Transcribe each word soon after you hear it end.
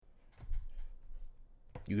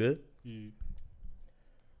You good? Yeah.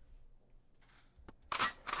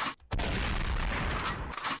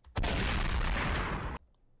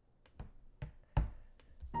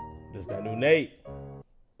 This that new Nate.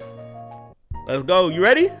 Let's go. You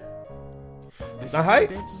ready? This Not is hype?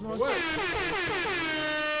 my dance song.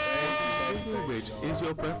 Which is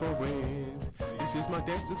your preference? This is my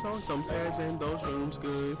dancing song. Sometimes in those rooms,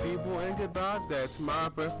 good people and good vibes. That's my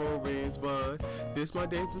preference. But this my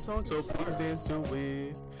dancing song, so please dance to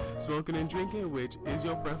it. Smoking and drinking, which is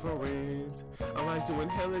your preference? I like to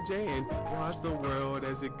inhale a J and watch the world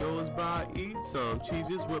as it goes by. Eat some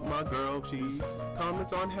cheeses with my girl. She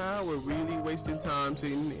comments on how we're really wasting time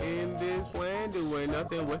sitting in this land doing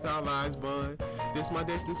nothing with our lives. But this my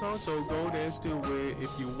dancing song, so go dance to it. If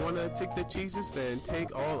you wanna take the cheeses, then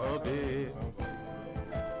take all of it.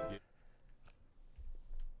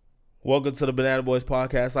 Welcome to the Banana Boys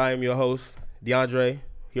podcast. I am your host, Deandre,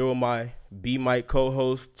 here with my B-Mike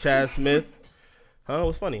co-host, Chazz Smith. Huh?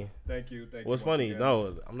 What's funny? Thank you. What's funny? Again.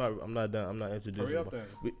 No, I'm not done. I'm not introducing. Hurry up then.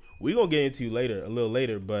 We gonna get into you later, a little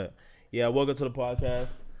later, but yeah, welcome to the podcast.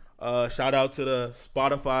 Shout out to the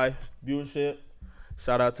Spotify viewership.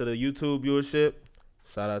 Shout out to the YouTube viewership.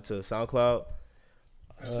 Shout out to SoundCloud.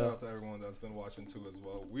 And shout out to everyone that's been watching too as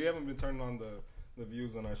well. We haven't been turning on the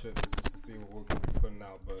views on our shit just to see what we're going to be putting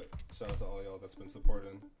out, but shout out to all y'all that's been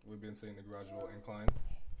supporting. We've been seeing the gradual incline.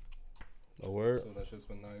 A word. So that shit's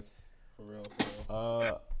been nice. For real.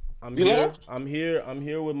 I'm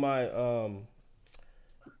here with my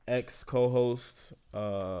ex co-host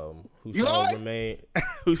who shall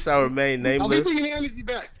remain nameless. I'll be bringing the energy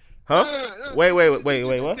back. Huh? No. Wait,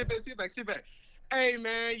 what? Sit back. Hey,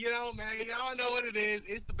 man, y'all know what it is.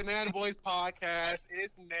 It's the Banana Boys podcast.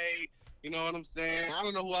 It's Nate. You know what I'm saying? I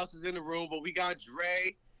don't know who else is in the room, but we got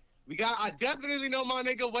Dre. I definitely know my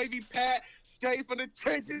nigga Wavy Pat, straight from the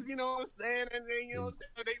trenches, you know what I'm saying? And then, you know what I'm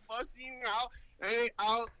saying, they busting you out, and they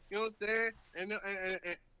out, you know what I'm saying?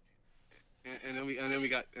 And then we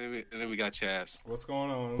got Chazz. What's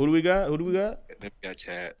going on? Who do we got? And then we got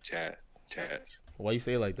Chazz. Why you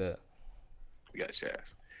say it like that? We got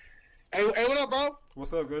Chazz. Hey, what up, bro?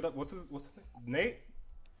 What's up, good? What's his name? Nate?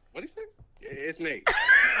 What do you say? It's Nate.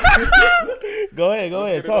 Go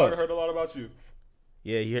ahead, talk. I heard a lot about you.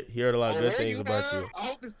 Yeah, he heard a lot of good things about you. I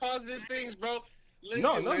hope it's positive things, bro. Listen,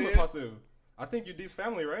 No, nothing but positive. I think you're D's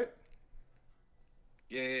family, right?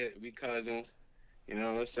 Yeah, we cousins. You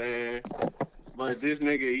know what I'm saying? But this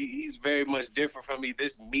nigga, he's very much different from me.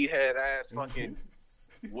 This meathead ass fucking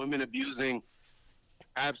women abusing,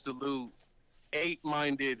 absolute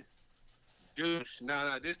ape-minded douche.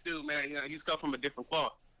 Nah, this dude, man, you know, he's cut from a different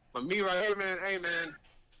cloth. But me right here, man, hey, man,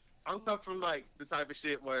 I'm cut from, like, the type of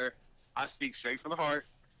shit where I speak straight from the heart.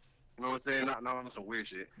 You know what I'm saying? Not on some weird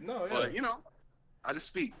shit. No, yeah. But, you know, I just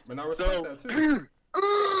speak. But I respect that, too.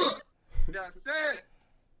 That's it.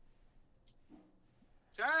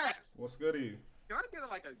 Chazz. What's goody? Can I get,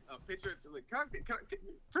 like, a picture? Can I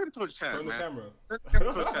turn it towards Chazz, Turn man. the camera. Turn the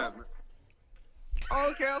camera towards Chazz, man.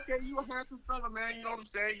 Okay, you a handsome fella, man. You know what I'm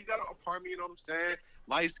saying? You got an apartment, you know what I'm saying?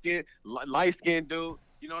 Light skin dude.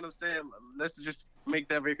 You know what I'm saying? Let's just make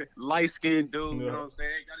that very clear. Light skin dude, you know what I'm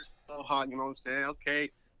saying? Got his so hot, you know what I'm saying?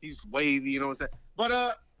 Okay, he's wavy, you know what I'm saying?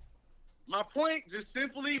 But my point, just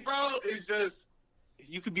simply, bro, is just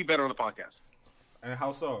you could be better on the podcast. And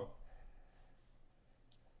how so? All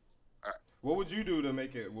right. What would you do to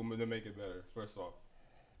make it better? First off,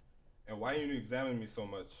 and why you examine me so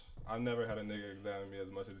much? I've never had a nigga examine me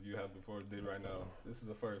as much as you have before did right now. This is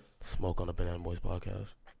the first. Smoke on the Banana Boys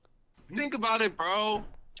podcast. Think about it, bro.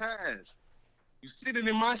 Chazz, you sitting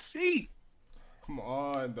in my seat. Come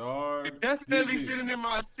on, dog. You're definitely sitting in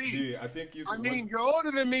my seat. I think you. I mean, you're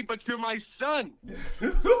older than me, but you're my son.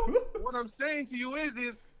 So what I'm saying to you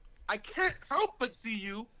is I can't help but see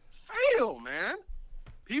you fail, man.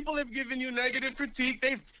 People have given you negative critique.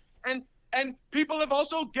 And people have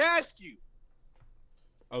also gassed you.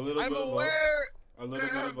 A little bit of both. A little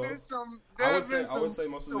bit of both. I would say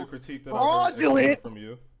most of the critique that I've heard from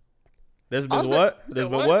you. There's been what? You said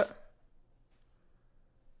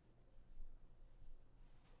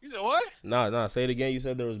what? Nah. Say it again. You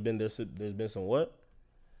said there's been some what?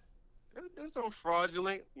 There's some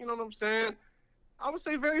fraudulent. You know what I'm saying? I would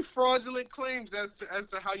say very fraudulent claims as to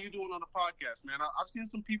how you doing on the podcast, man. I've seen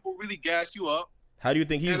some people really gas you up. How do you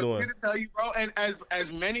think he's doing? I'm here to tell you, bro, and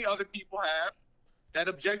as many other people have, that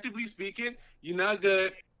objectively speaking, you're not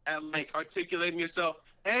good at like articulating yourself,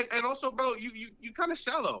 and also, bro, you kind of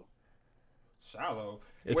shallow. Shallow.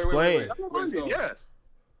 Explain. Wait, yes.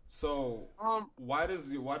 So, why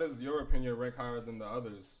does your opinion rank higher than the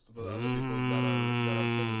others? For the other people that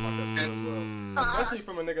are podcast too as well. Especially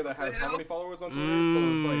from a nigga that has how many followers on Twitter? So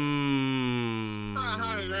it's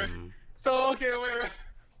like. So okay, wait.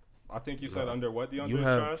 I think you said under what, Deandre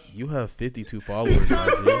Trash? You have 52 followers, my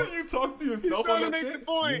dude. You talk to yourself on that shit?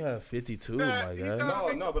 You have 52, my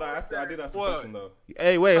guy. No, but I did ask a question, though.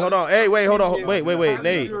 Hey, wait, hold on. Wait,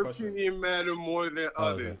 Nate. Your opinion matter more than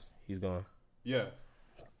others. Okay. He's gone. Yeah.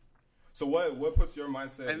 So what puts your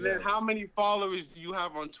mindset? And then how many followers do you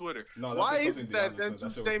have on Twitter? No, why is it that them two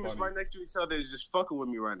statements funny. right next to each other is just fucking with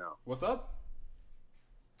me right now? What's up?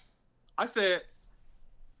 I said,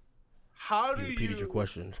 how do you repeated your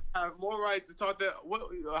question. Have more right to talk to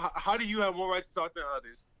how do you have more right to talk than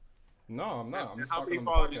others? No, I'm not. I'm just how many talking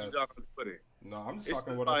on followers the you podcast. got on Twitter? No, I'm just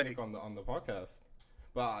talking what I think on the podcast.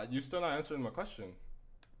 But you're still not answering my question.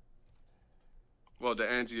 Well, to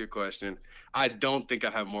answer your question, I don't think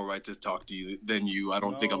I have more right to talk to you than you. I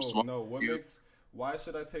don't think I'm smart. No, why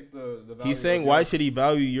should I take the value? He's saying why should he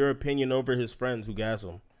value your opinion over his friends who gas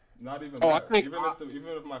him? Not even that. I think even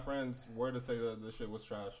if my friends were to say that the shit was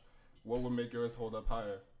trash, what would make yours hold up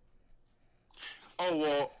higher? Oh,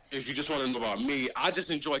 well, if you just want to know about me, I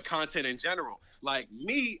just enjoy content in general. Like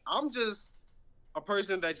me, I'm just a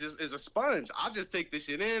person that just is a sponge. I just take this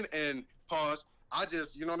shit in and pause. I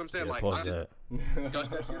just, you know what I'm saying? Yeah, like, I just gush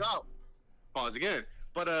that shit out. Pause again.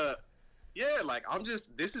 But, yeah, like, I'm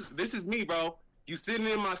just, this is me, bro. You sitting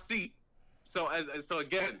in my seat. So,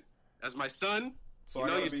 again, as my son, so I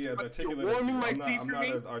gotta be as articulate as you. Warming my seat for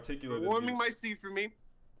me. As articulate warming my seat for me.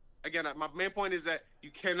 Again, my main point is that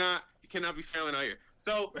you cannot be failing out here.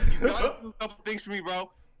 So, you gotta do a couple things for me,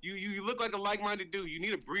 bro. You look like a like-minded dude. You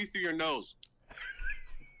need to breathe through your nose.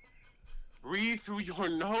 Breathe through your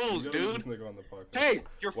nose, dude. This nigga on the podcast. Hey,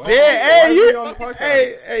 you're on the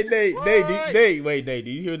podcast? Hey, Nate, Nate, did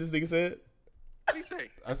you hear what this nigga said? What did he say?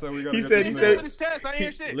 I said we gotta he get said, this he nigga. said, his test. I ain't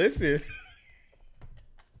hear shit. Listen.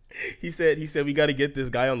 He said we got to get this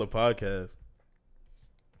guy on the podcast.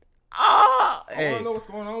 I want to know what's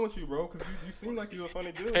going on with you, bro, because you seem like you're a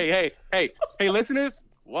funny dude. Hey, listeners,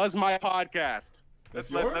 was my podcast.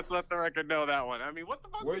 Let's let the record know that one. I mean, what the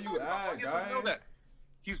fuck? Where you at, guy? Know that.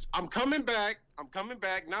 I'm coming back.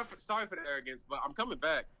 Sorry for the arrogance, but I'm coming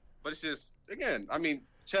back. But it's just, again, I mean,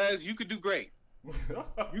 Chaz, you could do great.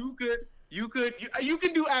 You could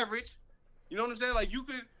do average. You know what I'm saying? Like you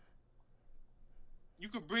could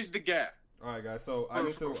bridge the gap. All right, guys. So I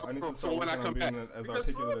need to start working on being as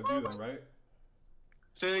articulate as you, then, right?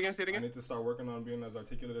 Say it again. I need to start working on being as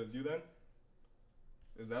articulate as you, then.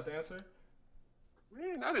 Is that the answer?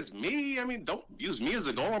 Man, not as me. I mean, don't use me as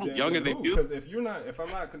a goal. I'm younger than you. Because if I'm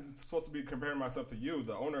not supposed to be comparing myself to you,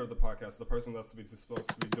 the owner of the podcast, the person that's supposed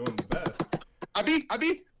to be doing the best. I be.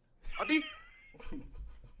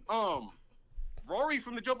 Rory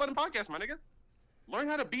from the Joe Budden podcast, my nigga. Learn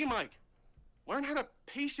how to be Mike. Learn how to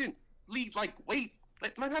patiently, wait.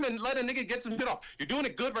 Learn how to let a nigga get some shit off. You're doing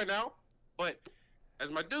it good right now, but as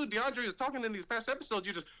my dude Deandre is talking in these past episodes,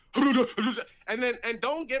 you just and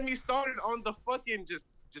don't get me started on the fucking just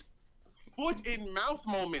foot in mouth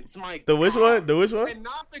moments, Mike. The which one? And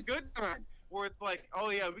not the good kind where it's like, oh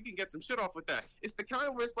yeah, we can get some shit off with that. It's the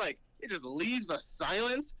kind where it's like it just leaves a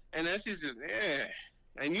silence, and that shit's just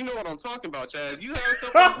And you know what I'm talking about, Chaz. You have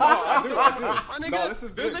something. I do. No, this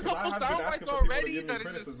is good. There's a couple sound bites already to give me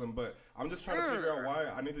criticism, but I'm just trying to figure out why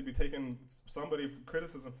I need to be taking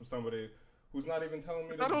criticism from somebody who's not even telling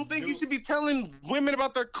me. I don't think you should be telling women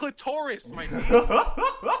about their clitoris, my man.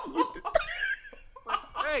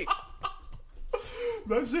 Hey.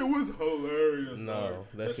 That shit was hilarious. No,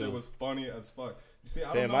 that shit was funny as fuck. You see,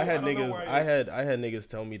 Fam, I had niggas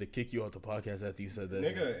tell me to kick you off the podcast after you said that.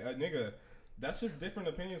 Nigga, that's just different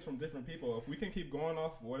opinions from different people. If we can keep going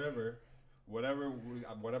off whatever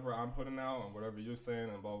I'm putting out and whatever you're saying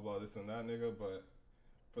and blah blah blah this and that, nigga. But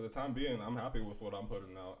for the time being, I'm happy with what I'm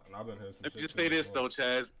putting out, and I've been hearing some. Let me just say this though,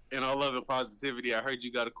 Chaz. In all love and positivity, I heard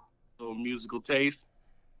you got a little musical taste.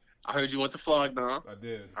 I heard you went to Flog now. I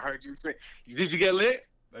did. I heard you say. Did you get lit?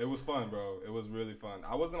 It was fun, bro. It was really fun.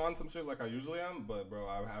 I wasn't on some shit like I usually am, but bro,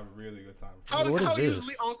 I have a really good time. How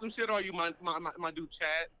usually on some shit are you, my dude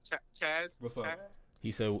Chaz? What's up?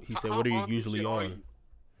 He said, what are you usually on?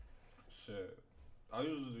 Shit. I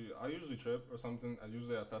usually trip or something. I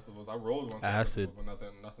usually at festivals. I rolled once. Acid. But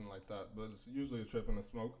nothing like that. But it's usually a trip and a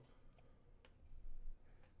smoke.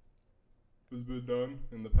 It's been done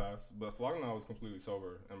in the past. But Flogging I was completely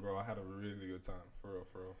sober. And bro, I had a really good time. For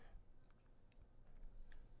real.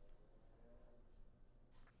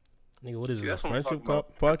 Nigga, what is this? A friendship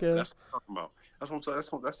podcast? That's what I'm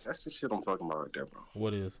talking about. That's the shit I'm talking about right there, bro.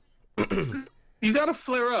 What is? You gotta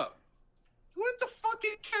flare up. You went to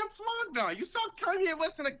fucking Camp Flog now. You saw Kanye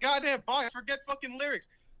West in a goddamn bar. Forget fucking lyrics.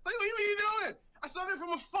 Like, what are you doing? I saw that from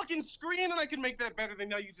a fucking screen, and I can make that better than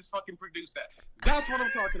how you just fucking produce that. That's what I'm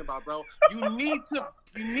talking about, bro. You need to.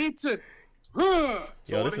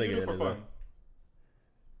 So Yo, what this do you nigga do for is fun?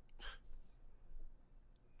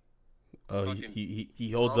 Oh,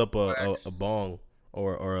 he holds up a bong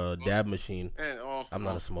or a dab machine. And, I'm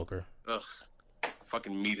not a smoker. Ugh.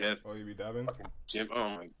 Fucking meathead. Oh, you be dabbing? Jim. Oh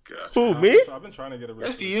my god. Who, me? I've been trying to get a rig.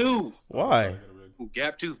 That's you. Why?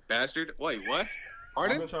 Gap tooth bastard. Wait, what?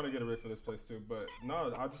 Pardon? I've been trying to get a rig for this place too, but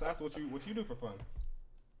no, I just asked what you do for fun.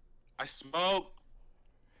 I smoke.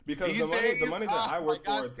 Because These the money days, that I work for,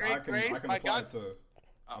 God's great I can grace, apply God's- to.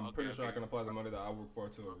 I'm okay, pretty sure I okay. can apply the money that I work for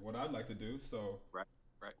to what I'd like to do. So Right.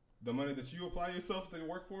 the money that you apply yourself to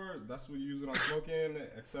work for, that's what you use it on smoking,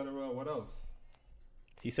 etc. What else?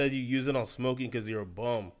 He said you use it on smoking because you're a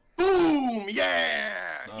bum. Boom! Yeah!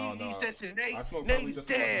 No, He said to Nate. I smoke probably Nate's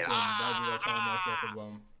just as much dead. as him. That'd be like calling myself a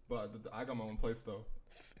bum. But I got my own place though,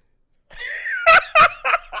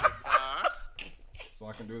 so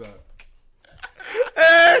I can do that.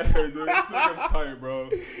 Hey, dude, this nigga's tight, bro.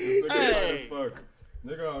 This nigga's tight as fuck.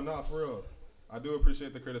 Nigga, I'm not for real. I do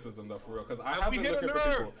appreciate the criticism though, for real, because I have been looking for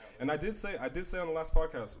people, and I did say on the last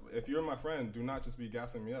podcast, if you're my friend, do not just be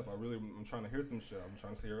gassing me up. I'm trying to hear some shit. I'm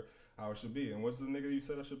trying to hear how it should be. And what's the nigga you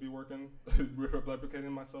said I should be working,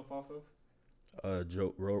 replicating myself off of?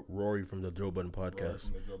 Rory from the Joe Budden podcast,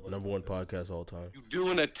 number one podcast all time. You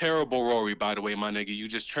doing a terrible Rory, by the way, my nigga. You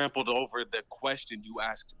just trampled over the question you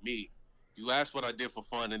asked me. You asked what I did for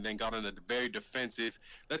fun, and then got in a very defensive.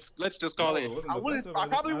 Let's just call it. I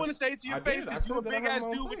probably wouldn't say it to your face because you a big ass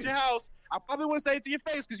dude with your house. I probably wouldn't say it to your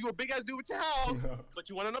face because you a big ass dude with your house. But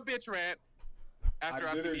you went on a bitch rant after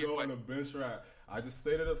I asking didn't me go a on a question. bench rant. I just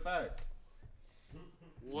stated a fact.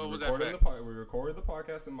 What was that fact? We recorded the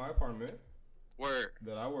podcast in my apartment Word.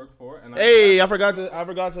 that I worked for, and Hey, I forgot to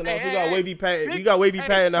announce you got Wavy Pat. Big- You got Wavy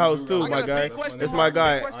Pat in the house too, I my got a guy. big question That's mark. my Big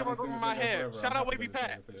guy. Question mark I over ain't my seen this head. nigga Shout forever. out I'm Wavy happy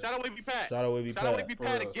Pat. to see it. Shout out Wavy Pat. Shout out Wavy Shout out Pat. Wavy For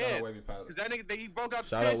Pat real, shout out again. Wavy Pat. Because that nigga, he broke out the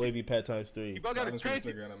Shout out trenches. Wavy Pat times 3. He broke I out the haven't seen this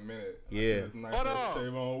trenches. nigga in a minute. I Yeah. see this nice Hold little on.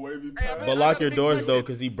 shave on Wavy Hey, Pat. man, But I lock got a your big doors question. though,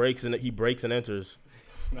 because he breaks and enters.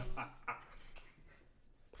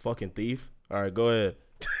 Fucking thief. All right, go ahead.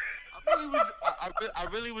 I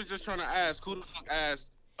really was just trying to ask who the fuck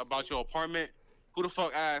asked about your apartment. Who the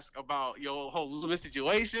fuck asked about your whole living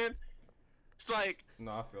situation? It's like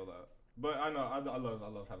No, I feel that. But I know I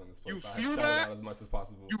love having this place. You I feel shout it that? out as much as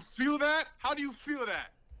possible. you feel that? How do you feel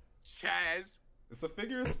that, Chaz? It's a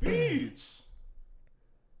figure of speech.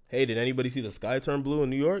 Hey, did anybody see the sky turn blue in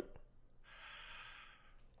New York?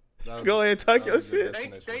 That was- Go ahead, talk that your was a good shit.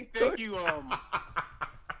 destination. Thank you.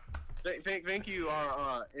 Thank you,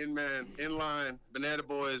 our inline Banana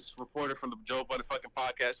Boys reporter from the Joe Budden fucking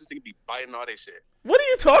podcast. This nigga be biting all this shit. What are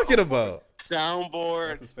you talking about? Soundboard,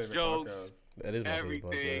 That's his favorite jokes. podcast. That is my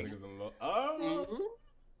Everything. favorite Niggas in love. Oh,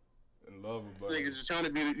 Mhm. in love with This Buddy. nigga's just trying to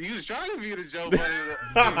be. He was trying to be the Joe Budden.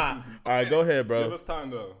 podcast. All right, go ahead, Give bro. us time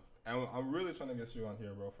though, and I'm really trying to get you on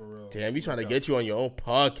here, bro, for real. Damn, you trying to get you on your own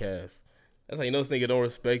podcast. That's how you know this nigga don't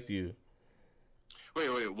respect you.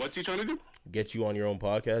 Wait, what's he trying to do? Get you on your own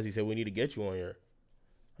podcast. He said we need to get you on here.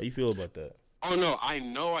 How you feel about that? Oh no, I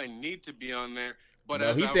know I need to be on there, but No,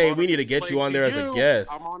 as he I've said we already need to get you explained on there to as a you,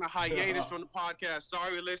 guest. I'm on a hiatus from the podcast.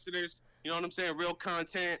 Sorry, listeners. You know what I'm saying? Real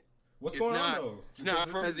content. What's It's going not- on though? It's not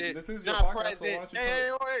Because present. This is It's your not podcast, so why present. don't you Hey,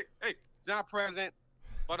 come? hey, it's not present,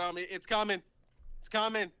 but it's coming. It's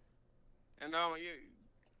coming, and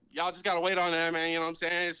y'all just gotta wait on that, man. You know what I'm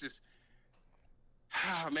saying? It's just,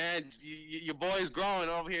 man, your boy's growing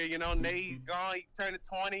over here. You know, Nate growing. He turning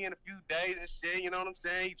 20 in a few days and shit. You know what I'm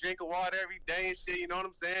saying? He drinking water every day and shit. You know what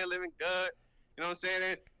I'm saying? Living good. You know what I'm saying?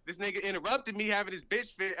 And this nigga interrupted me having his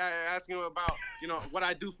bitch fit, asking him about, what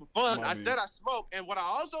I do for fun. I said I smoke, and what I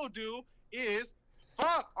also do is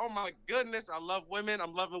fuck. Oh my goodness, I love women.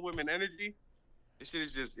 I'm loving women energy. This shit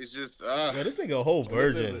is just, Yo, this nigga a whole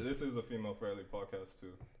virgin. This is a female-friendly podcast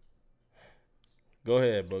too. Go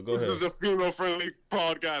ahead, bro. Go This ahead. is a female-friendly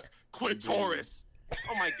podcast. Clitoris.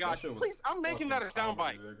 Oh my god! That shit was Please, I'm making that a fucking soundbite.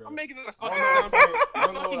 funny, nigga. I'm making that a I fucking don't know soundbite. what's funny. I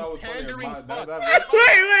don't know what I was funny. Pandering That fuck.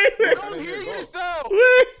 bitch- You Wait. don't hear yourself.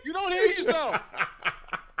 Wait. You don't hear yourself.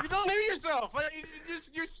 You don't hear yourself. Like,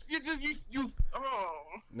 you. Oh.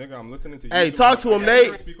 Nigga, I'm listening to you. Hey, talk to him,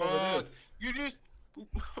 Nate. Speak over this. You just. I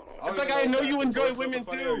It's don't like I even know if you that- enjoy what's women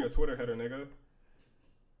funny or too. Your Twitter header, nigga.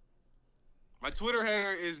 My Twitter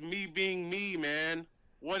header is me being me, man.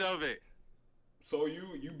 What of it? So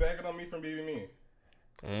you bagging on me from being me?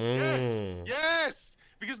 Yes.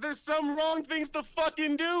 Because there's some wrong things to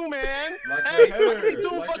fucking do, man. Like Hey, your you header, be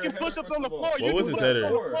doing like fucking your header, push-ups on the first of floor. all. You What do was his push-ups header?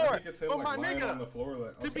 on the I floor. think it's him But like my lying nigga, on the floor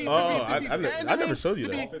like to be I never showed you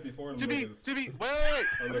to that. be- 54 to be, niggas. wait.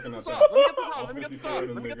 I'm looking at Let that. me get this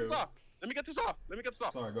off. Let me get this off. Let me get this off. Let me get this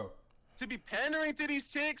off. Sorry, go. To be pandering to these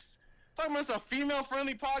chicks, talking about it's a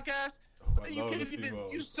female-friendly podcast. I You love can't the even.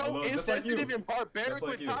 females. You I so love- just like you. insensitive and barbaric Just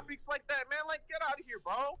like with you. topics like that, man. Like, get out of here,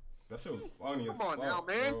 bro. That shit was funny as Come on fuck, now,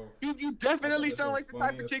 man. bro. You definitely That shit sound was like the type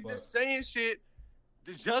funny of as chick fuck. just saying shit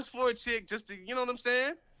just for a chick, just to, you know what I'm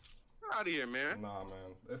saying? Get out of here, man. Nah, man.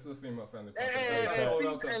 This is a female friendly Hey, podcast. I sold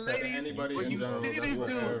out to ladies, anybody when in you general. see That's this what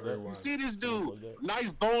dude, everyone. you see this dude, forget.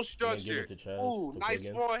 nice bone give structure, it to Chazz ooh, to nice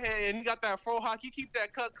plug in. forehead, and he got that fro hawk. You keep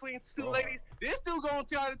that cut clean too, Fro ladies. This dude gonna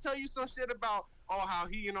try to tell you some shit about how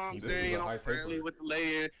he, you know what I'm This is saying, a you know, high friendly taper. with the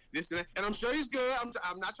lady, this and that. And I'm sure he's good.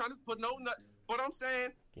 I'm not trying to put no nut, but I'm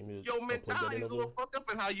saying Give me your I'll plug that mentality in is a over little fucked up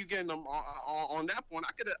in how you getting them on that point.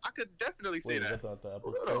 I could definitely say Wait, that. is that the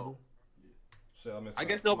Apple Real cable? Shit, I missed I that.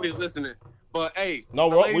 guess nobody's listening, but hey, No,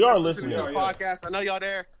 the we ladies are that's listening. to the Oh, yeah. podcast. I know y'all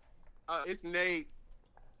there. It's Nate,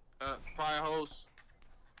 prior host.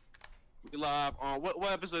 We live on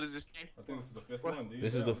what episode is this? I think this is the fifth one. dude.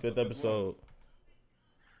 This is Yeah, the this fifth one. episode.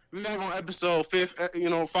 We live on episode 5, 5, you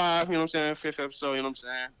know what I'm saying? 5th episode, you know what I'm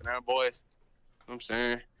saying? Banana Boys, you know what I'm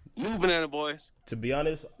saying? New Banana Boys. To be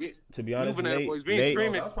honest, Yeah. Nate, Banana Boys being Nate,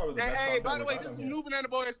 screaming. That was probably the best Hey, content by the we've way, had this is on here. New Banana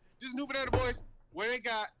Boys. This is New Banana Boys. Where they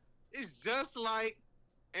got, it's just like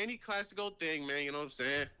any classical thing, man. You know what I'm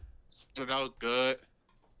saying? Stood out good.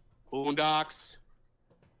 Boondocks,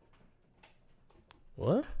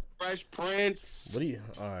 what? Fresh Prince. What are you?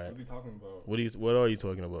 All right. What's he talking about? What are you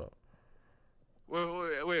talking about?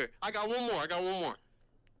 Wait. I got one more.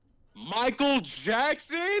 Michael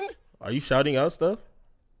Jackson. Are you shouting out stuff?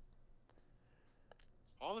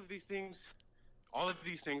 All of these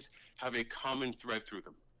things have a common thread through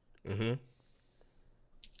them. Mm-hmm.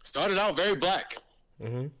 Started out very black.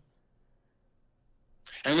 Mm-hmm.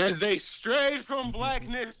 And as they strayed from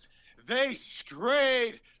blackness, they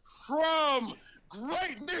strayed from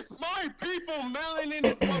greatness. My people, melanin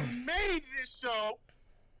is what made this show.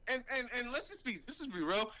 And let's be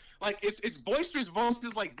real. Like it's boisterous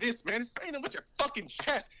voices like this, man. It's saying it with your fucking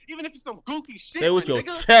chest, even if it's some goofy shit. Say with my your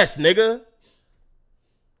nigga. chest, nigga.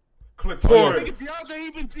 Clitoris. Nigga,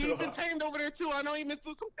 DeAndre, he been tamed over there too. I know he missed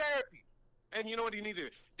some therapy. And you know what he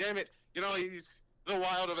needed? Damn it. You know he's a little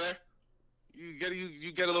wild over there. You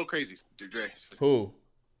get a little crazy, Dre. Who?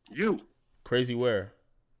 You. Crazy where?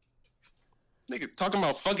 Nigga, talking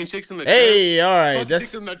about fucking chicks in the dirt. Hey, all right. Fucking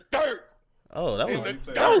chicks in the dirt. Oh, that Hey, was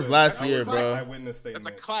that- that was last year, That was an bro. eyewitness statement.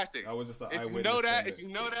 That's a classic. That was just an If eyewitness you know that,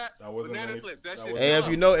 statement. That wasn't banana any- clips. That that shit's wasn't-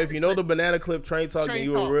 Hey, dumb. if you know the banana clip train talk, Train and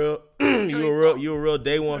you talk. a real, you a real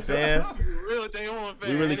day one fan. You real day one fan.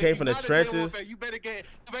 We really And came if from you're the not a day one trenches. fan, you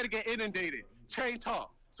better get inundated. Train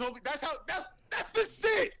talk. So that's the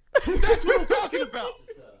shit. That's what I'm talking about.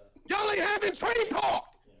 Y'all ain't having train talk.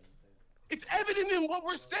 It's evident in what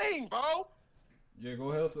we're saying, bro. Yeah,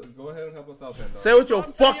 go ahead and help us out then, dog. Say with your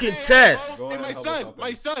fucking chest. Go Hey, ahead my and help us son, out my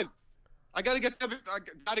then. son. I gotta get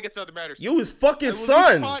to other matters. You his fucking I will leave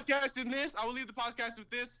son. the podcast in this. I will leave the podcast with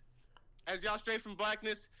this. As y'all straight from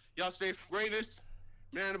blackness, y'all straight from greatness.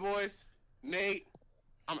 Man, the boys, Nate,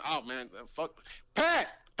 I'm out, man. Fuck, Pat,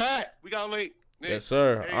 we got late. Nate, Yes,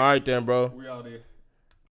 sir. hey. All right then, bro. We out here.